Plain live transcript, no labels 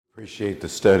Appreciate the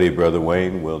study, Brother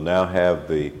Wayne. We'll now have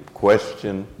the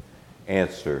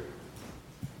question-answer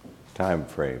time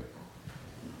frame.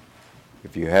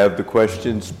 If you have the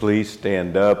questions, please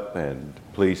stand up and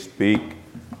please speak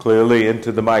clearly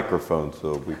into the microphone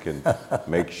so we can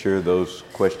make sure those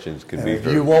questions can be heard.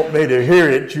 If you want me to hear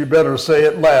it, you better say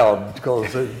it loud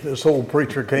because this old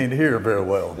preacher can't hear very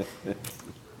well.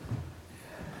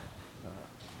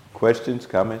 Questions,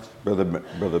 comments? Brother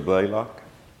Blaylock?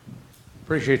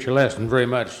 Appreciate your lesson very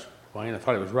much, Wayne. I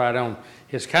thought it was right on.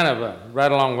 It's kind of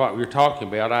right along what we were talking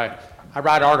about. I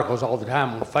write articles all the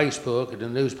time on Facebook and the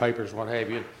newspapers and what have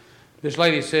you. This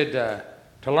lady said,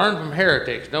 to learn from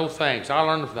heretics, no thanks. I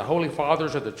learned from the Holy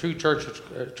Fathers of the true Church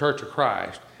of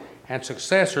Christ and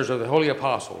successors of the Holy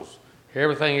Apostles.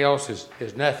 Everything else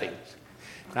is nothing.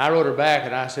 And I wrote her back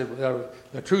and I said,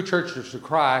 the true churches of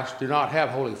Christ do not have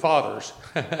Holy Fathers.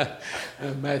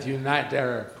 Matthew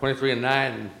 23 and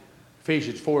 9 and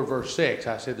Ephesians 4 verse 6.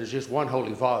 I said there's just one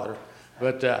Holy Father.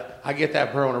 But I get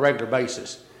that from her on a regular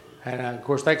basis. And of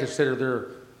course they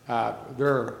consider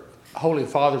their Holy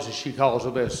Fathers, as she calls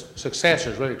them, as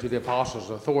successors really to the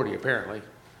Apostles' authority apparently.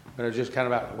 But it's just kind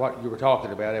of about what you were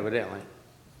talking about evidently.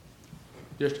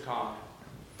 Just a comment.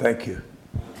 Thank you.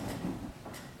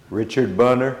 Richard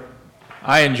Bunner?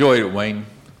 I enjoyed it, Wayne.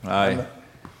 I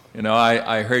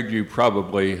heard you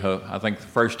probably, I think the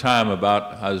first time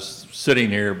I was sitting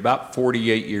here about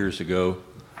 48 years ago,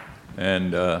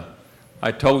 and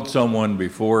I told someone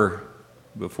before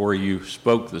you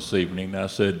spoke this evening, I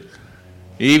said,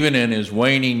 even in his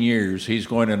waning years, he's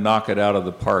going to knock it out of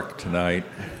the park tonight.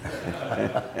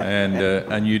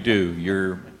 And you do.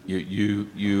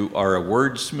 You are a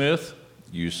wordsmith.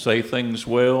 You say things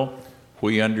well.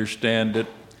 We understand it.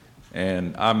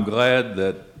 And I'm glad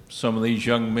that some of these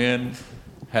young men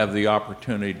have the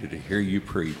opportunity to hear you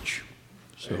preach.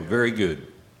 So very good.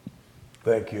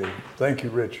 Thank you. Thank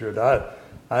you, Richard.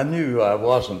 I knew I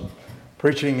wasn't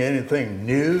preaching anything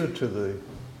new to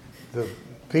the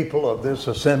people of this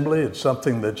assembly. It's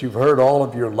something that you've heard all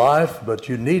of your life, but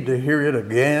you need to hear it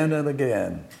again and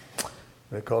again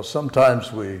because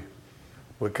sometimes we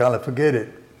kind of forget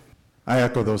it. I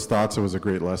echo those thoughts. It was a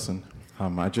great lesson.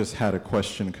 I just had a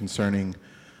question concerning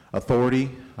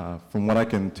authority. From what I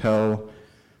can tell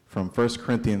from 1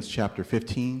 Corinthians chapter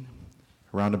 15,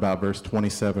 around about verse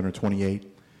 27 or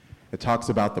 28, it talks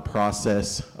about the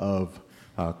process of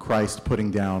Christ putting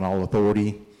down all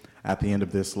authority at the end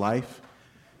of this life,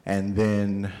 and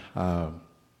then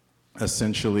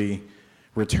essentially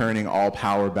returning all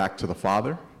power back to the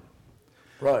Father.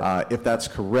 Right. If that's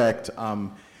correct,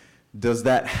 does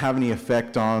that have any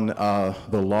effect on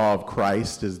the law of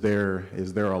Christ? Is there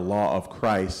a law of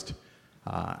Christ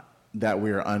that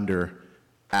we're under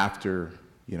after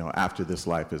this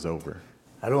life is over?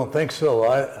 I don't think so.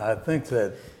 I think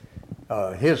that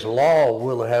his law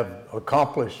will have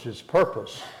accomplished its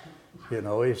purpose.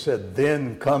 He said,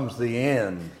 then comes the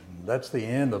end. That's the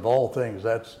end of all things.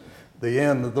 That's the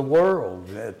end of the world.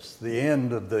 It's the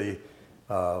end of the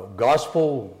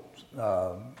gospel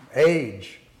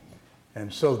age.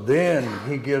 And so then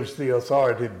he gives the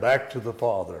authority back to the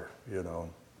Father,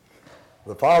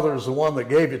 The Father is the one that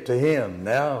gave it to him.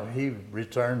 Now he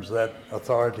returns that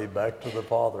authority back to the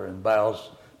Father and bows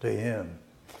to him.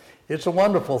 It's a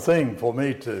wonderful thing for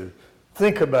me to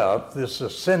think about this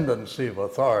ascendancy of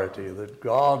authority, that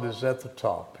God is at the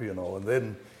top, and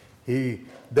then he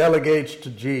delegates to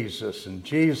Jesus, and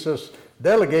Jesus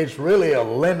delegates really a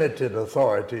limited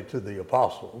authority to the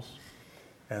apostles.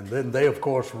 And then they, of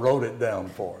course, wrote it down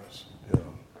for us.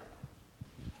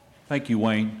 Thank you,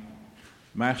 Wayne.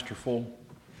 Masterful.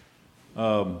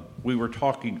 We were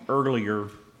talking earlier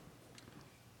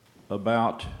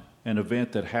about an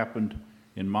event that happened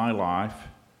in my life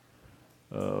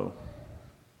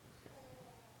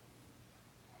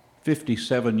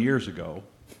 57 years ago.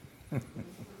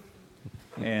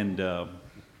 And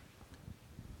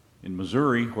in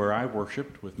Missouri, where I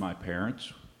worshiped with my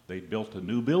parents, they built a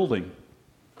new building.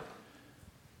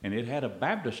 And it had a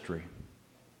baptistry.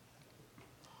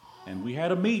 And we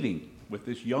had a meeting with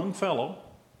this young fellow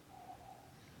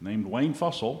named Wayne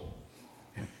Fussell.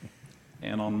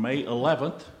 And on May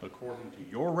 11th, according to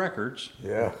your records,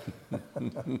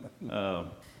 a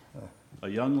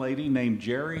young lady named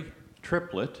Jerry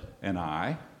Triplett and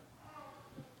I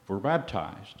were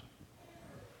baptized.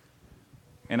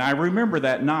 And I remember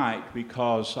that night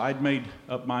because I'd made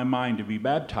up my mind to be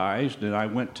baptized, and I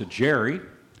went to Jerry,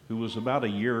 who was about a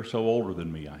year or so older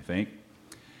than me, I think.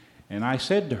 And I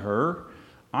said to her,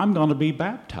 I'm going to be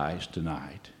baptized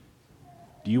tonight.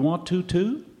 Do you want to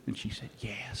too? And she said,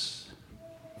 yes.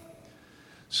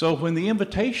 So when the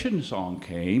invitation song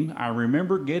came, I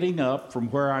remember getting up from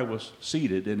where I was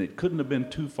seated, and it couldn't have been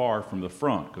too far from the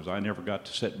front because I never got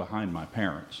to sit behind my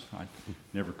parents. I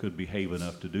never could behave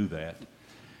enough to do that.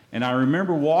 And I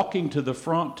remember walking to the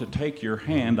front to take your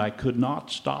hand. I could not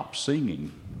stop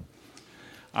singing.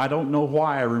 I don't know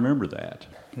why I remember that,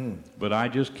 but I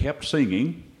just kept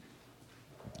singing,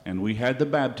 and we had the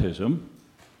baptism.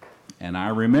 And I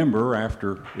remember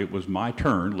after it was my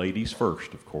turn, ladies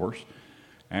first, of course,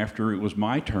 after it was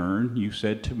my turn, you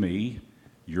said to me,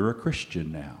 "You're a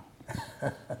Christian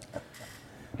now."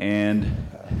 And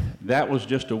that was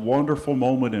just a wonderful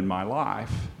moment in my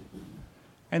life.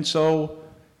 And so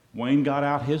Wayne got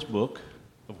out his book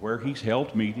of where he's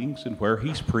held meetings and where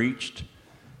he's preached,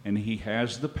 and he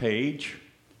has the page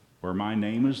where my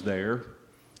name is there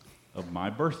of my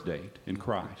birth date in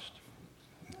Christ.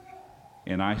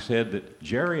 And I said that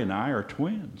Jerry and I are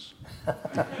twins.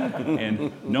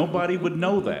 And nobody would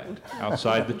know that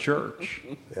outside the church.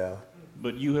 Yeah.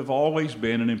 But you have always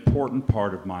been an important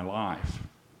part of my life.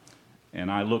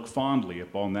 And I look fondly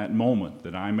upon that moment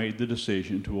that I made the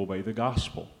decision to obey the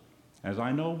gospel, as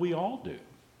I know we all do.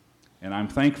 And I'm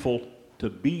thankful to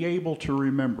be able to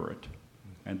remember it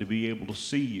and to be able to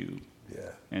see you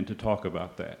and to talk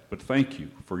about that. But thank you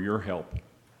for your help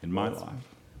in my life.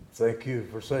 Thank you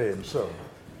for saying so.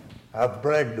 I've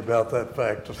bragged about that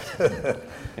fact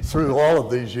through all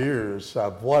of these years.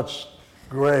 I've watched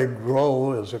Greg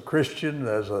grow as a Christian,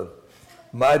 as a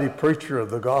mighty preacher of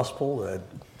the gospel,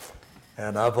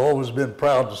 and I've always been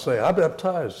proud to say I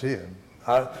baptized him.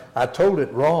 I told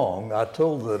it wrong. I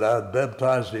told that I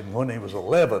baptized him when he was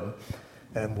 11,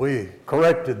 and we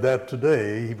corrected that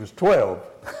today. He was 12.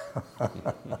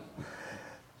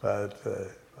 But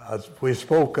we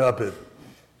spoke up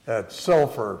at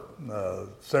Sulphur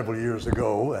several years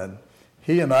ago, and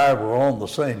he and I were on the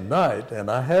same night, and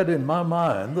I had in my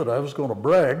mind that I was going to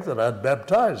brag that I'd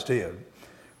baptized him.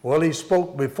 Well, he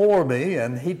spoke before me,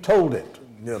 and he told it,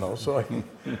 so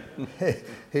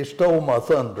he stole my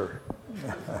thunder.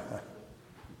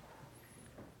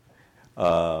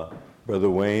 Brother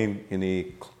Wayne,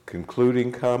 any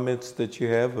concluding comments that you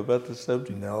have about the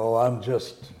subject? No, I'm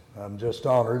just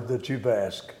honored that you've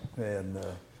asked, and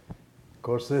of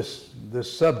course this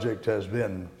subject has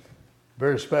been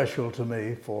very special to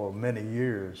me for many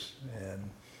years, and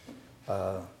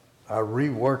I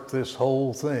reworked this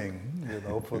whole thing,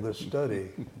 for this study,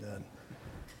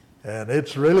 and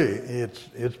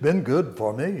it's been good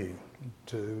for me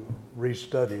to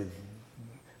restudy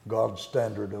God's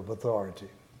standard of authority.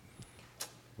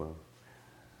 Well,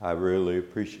 I really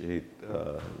appreciate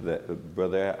that.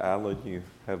 Brother Allen, you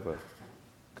have a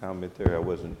comment there? I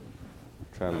wasn't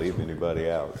trying to leave anybody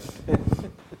out.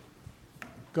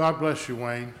 God bless you,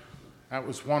 Wayne. That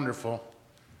was wonderful.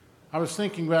 I was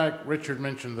thinking back, Richard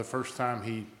mentioned the first time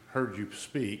he heard you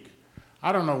speak.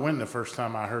 I don't know when the first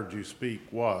time I heard you speak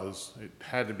was. It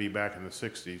had to be back in the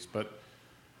 60s. But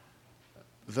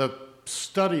the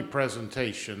study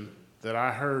presentation that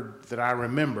I heard, that I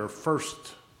remember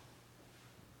first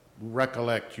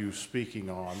recollect you speaking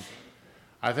on,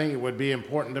 I think it would be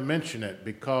important to mention it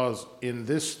because in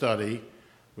this study,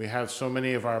 we have so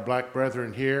many of our black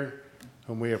brethren here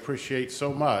whom we appreciate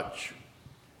so much.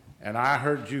 And I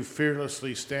heard you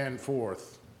fearlessly stand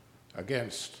forth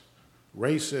against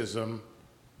racism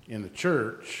in the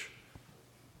church.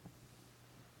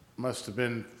 Must have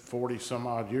been 40 some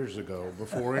odd years ago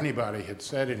before anybody had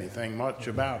said anything much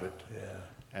about it. Yeah.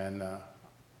 And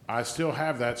I still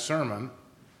have that sermon,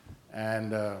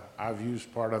 and I've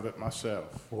used part of it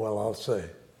myself. Well, I'll say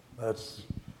that's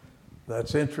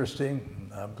interesting.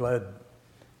 I'm glad to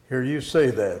hear you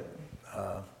say that.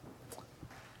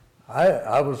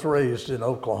 I was raised in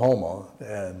Oklahoma,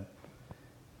 and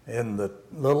in the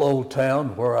little old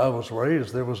town where I was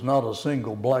raised, there was not a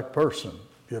single black person,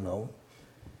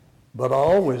 But I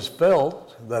always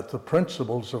felt that the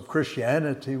principles of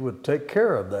Christianity would take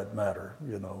care of that matter,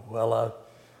 Well,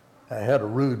 I had a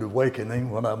rude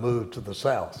awakening when I moved to the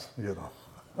South,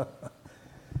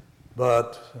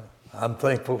 But I'm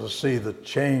thankful to see the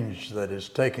change that is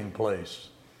taking place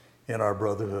in our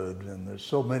brotherhood. And there's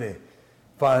so many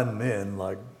fine men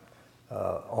like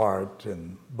Art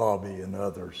and Bobby and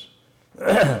others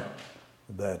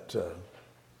that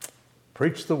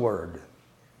preach the word.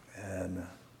 And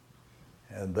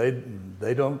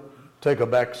they don't take a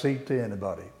back seat to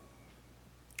anybody.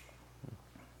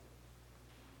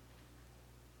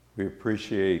 We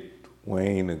appreciate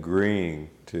Wayne agreeing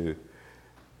to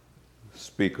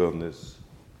speak on this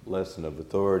lesson of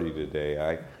authority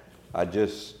today. I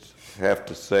just have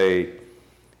to say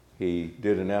he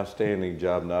did an outstanding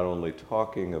job not only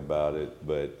talking about it,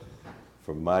 but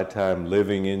from my time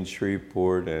living in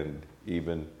Shreveport and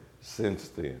even since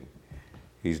then,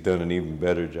 he's done an even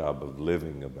better job of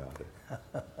living about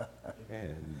it.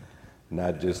 And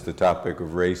not just the topic of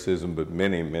racism, but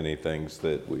many, many things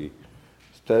that we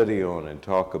study on and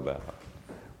talk about.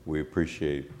 We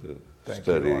appreciate the Thank you,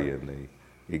 study Lord. and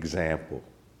the example,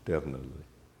 definitely.